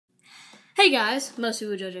Hey guys,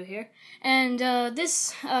 Mosu Jojo here, and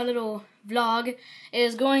this little vlog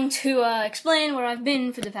is going to explain where I've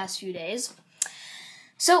been for the past few days.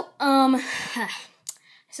 So,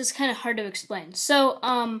 this is kind of hard to explain. So,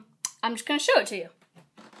 I'm just gonna show it to you.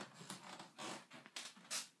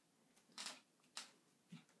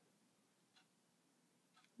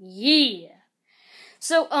 Yeah.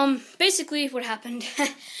 So, basically what happened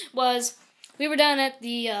was we were down at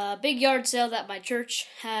the big yard sale that my church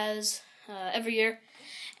has every year,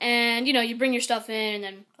 and you bring your stuff in and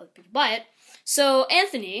then other people buy it. So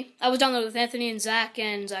Anthony, I was down there with Anthony and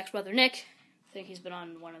Zach's brother Nick. I think he's been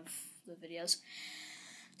on one of the videos.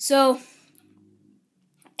 So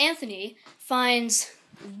Anthony finds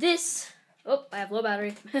this, oh, I have low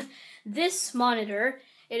battery, this monitor.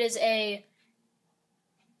 It is a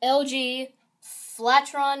LG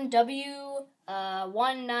Flatron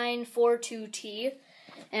W1942T,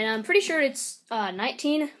 and I'm pretty sure it's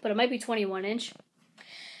 19, but it might be 21 inch.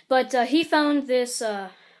 But he found this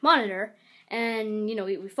monitor, and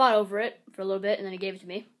we fought over it for a little bit, and then he gave it to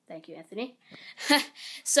me. Thank you, Anthony.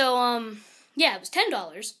 So yeah, it was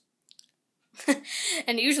 $10,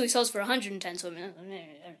 and it usually sells for $110. So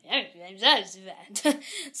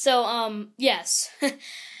so yes,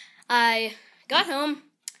 I got home.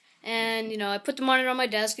 And, I put the monitor on my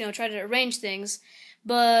desk, tried to arrange things.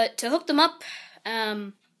 But to hook them up,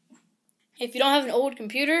 if you don't have an old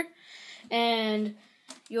computer, and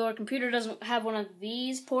your computer doesn't have one of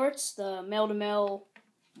these ports, the male-to-male,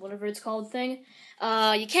 whatever it's called thing,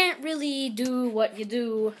 you can't really do what you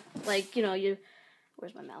do, like,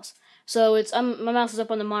 where's my mouse? So my mouse is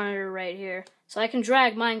up on the monitor right here. So I can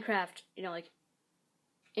drag Minecraft, like,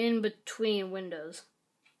 in between windows.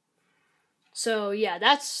 So yeah,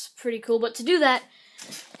 that's pretty cool. But to do that,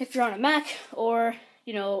 if you're on a Mac or,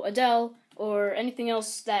 a Dell or anything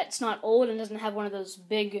else that's not old and doesn't have one of those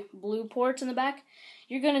big blue ports in the back,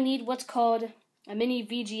 you're going to need what's called a mini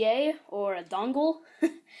VGA or a dongle.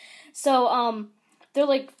 So they're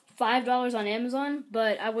like $5 on Amazon,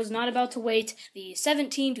 but I was not about to wait the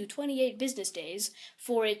 17 to 28 business days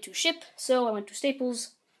for it to ship, so I went to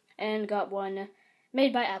Staples and got one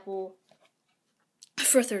made by Apple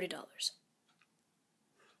for $30.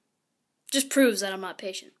 Just proves that I'm not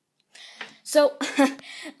patient. So,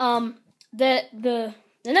 and then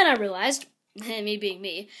I realized, me being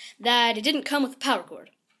me, that it didn't come with a power cord.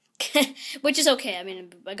 Which is okay,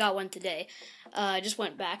 I got one today. I just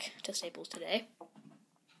went back to Staples today.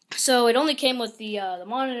 So it only came with the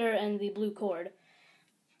monitor and the blue cord.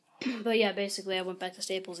 But yeah, basically I went back to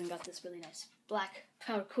Staples and got this really nice black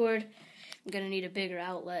power cord. I'm going to need a bigger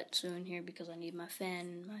outlet soon here because I need my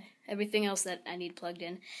fan and everything else that I need plugged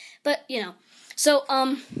in. But, so,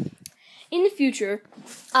 in the future,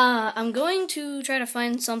 I'm going to try to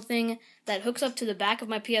find something that hooks up to the back of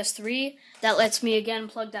my PS3 that lets me, again,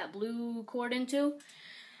 plug that blue cord into.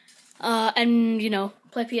 And,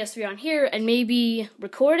 play PS3 on here and maybe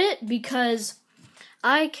record it because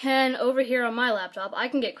I can, over here on my laptop, I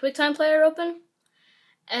can get QuickTime Player open.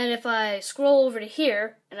 And if I scroll over to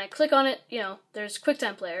here, and I click on it, there's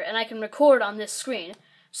QuickTime Player, and I can record on this screen.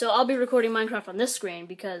 So I'll be recording Minecraft on this screen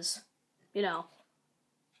because, it's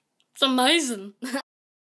amazing. It's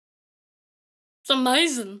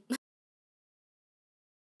amazing.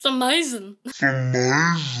 It's amazing. It's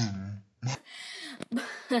amazing.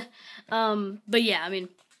 But yeah,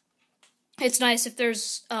 it's nice if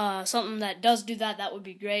there's something that does do that. That would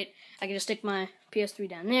be great. I can just stick my PS3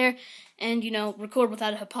 down there and, record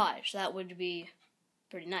without a hopage. That would be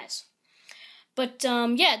pretty nice. But,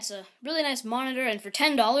 yeah, it's a really nice monitor, and for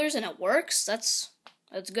 $10 and it works, that's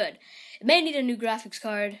good. It may need a new graphics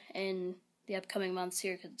card in the upcoming months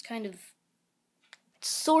here, because it's kind of,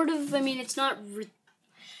 it's not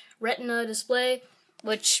Retina display,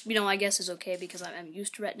 which, I guess is okay because I'm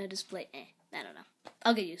used to Retina display. I don't know.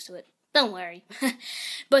 I'll get used to it. Don't worry.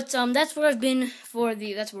 But that's where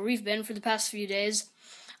that's where we've been for the past few days.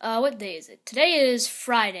 What day is it? Today is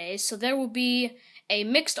Friday, so there will be a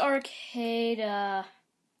mixed arcade. I'm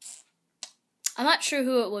not sure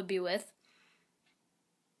who it would be with.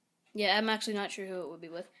 Yeah, I'm actually not sure who it would be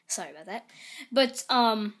with. Sorry about that. But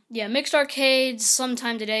yeah, mixed arcades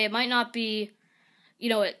sometime today. It might not be,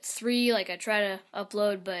 at 3 like I try to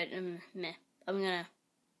upload, but meh. I'm gonna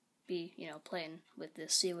be, playing with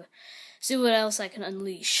this, see what else I can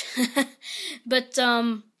unleash. But,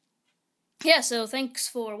 yeah, so thanks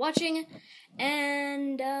for watching,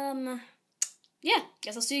 and, yeah,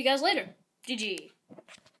 guess I'll see you guys later. GG.